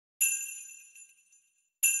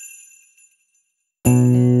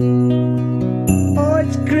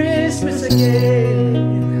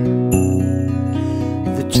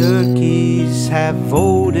have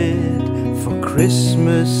voted for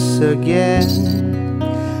Christmas again.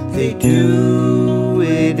 They do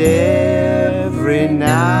it every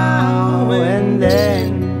now and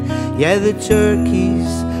then. Yeah, the turkeys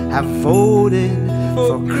have voted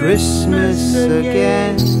for Christmas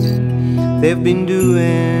again. They've been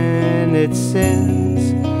doing it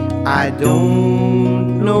since I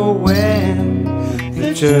don't know when.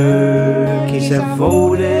 The turkeys have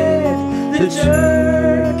voted, the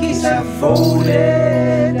turkeys have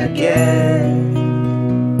voted again.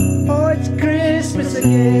 Oh, it's Christmas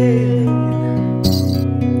again.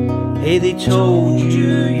 Hey, they told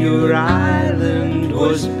you your island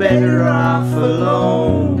was better off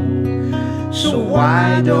alone. So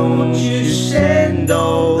why don't you send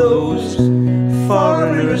all those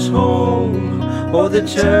foreigners home? Oh, the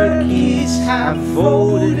turkeys have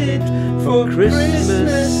voted for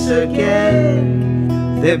Christmas again.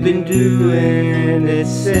 They've been doing it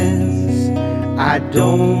since I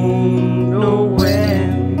don't know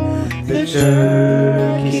when. The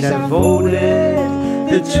turkeys have voted,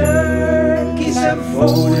 the turkeys have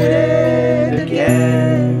voted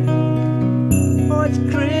again. Oh, it's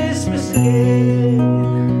Christmas again.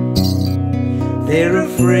 They're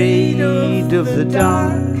afraid of the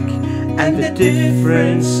dark and the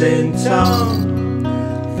difference in tongue.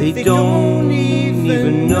 They don't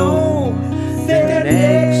even know their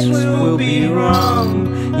necks will be wrong.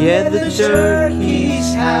 Yeah, the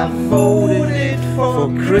turkeys have voted for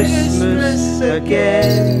Christmas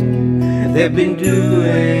again. They've been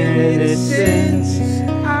doing it since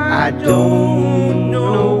I don't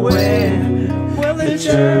know when. Well, the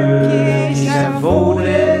turkeys have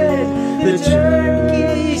voted, the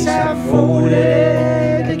turkeys have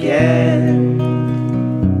voted again.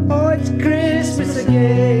 Oh, it's Christmas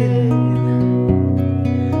again.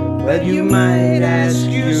 Well, you might ask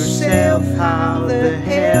yourself how the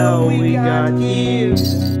hell we got here.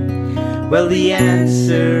 Well, the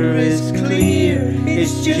answer is clear,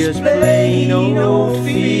 it's just plain old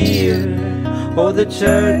fear. Oh, the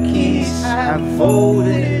turkeys have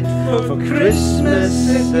voted for Christmas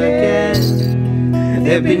again.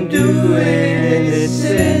 They've been doing it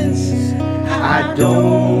since I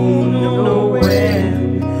don't know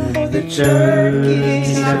when. The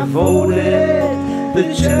turkeys have voted, the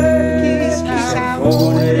turkeys have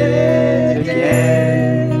voted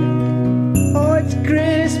again. Oh, it's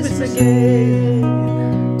Christmas again.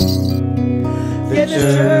 The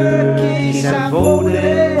turkeys have voted,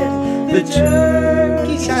 the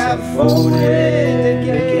turkeys have voted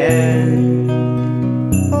again.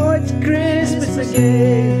 Oh, it's Christmas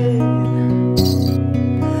again.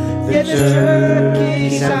 The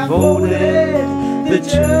turkeys have voted, the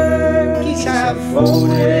turkeys have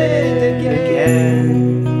voted again.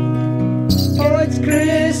 Oh, it's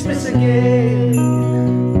Christmas again.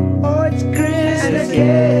 Oh, it's Christmas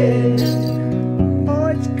again. Oh,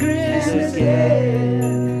 it's Christmas again.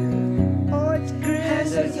 Oh, it's Christmas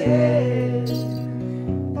again.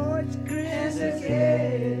 Oh, it's Christmas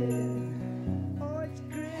again. Oh, it's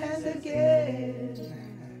Christmas again.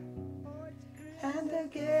 And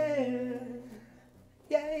again.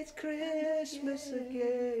 Yeah, it's Christmas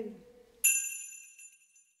again.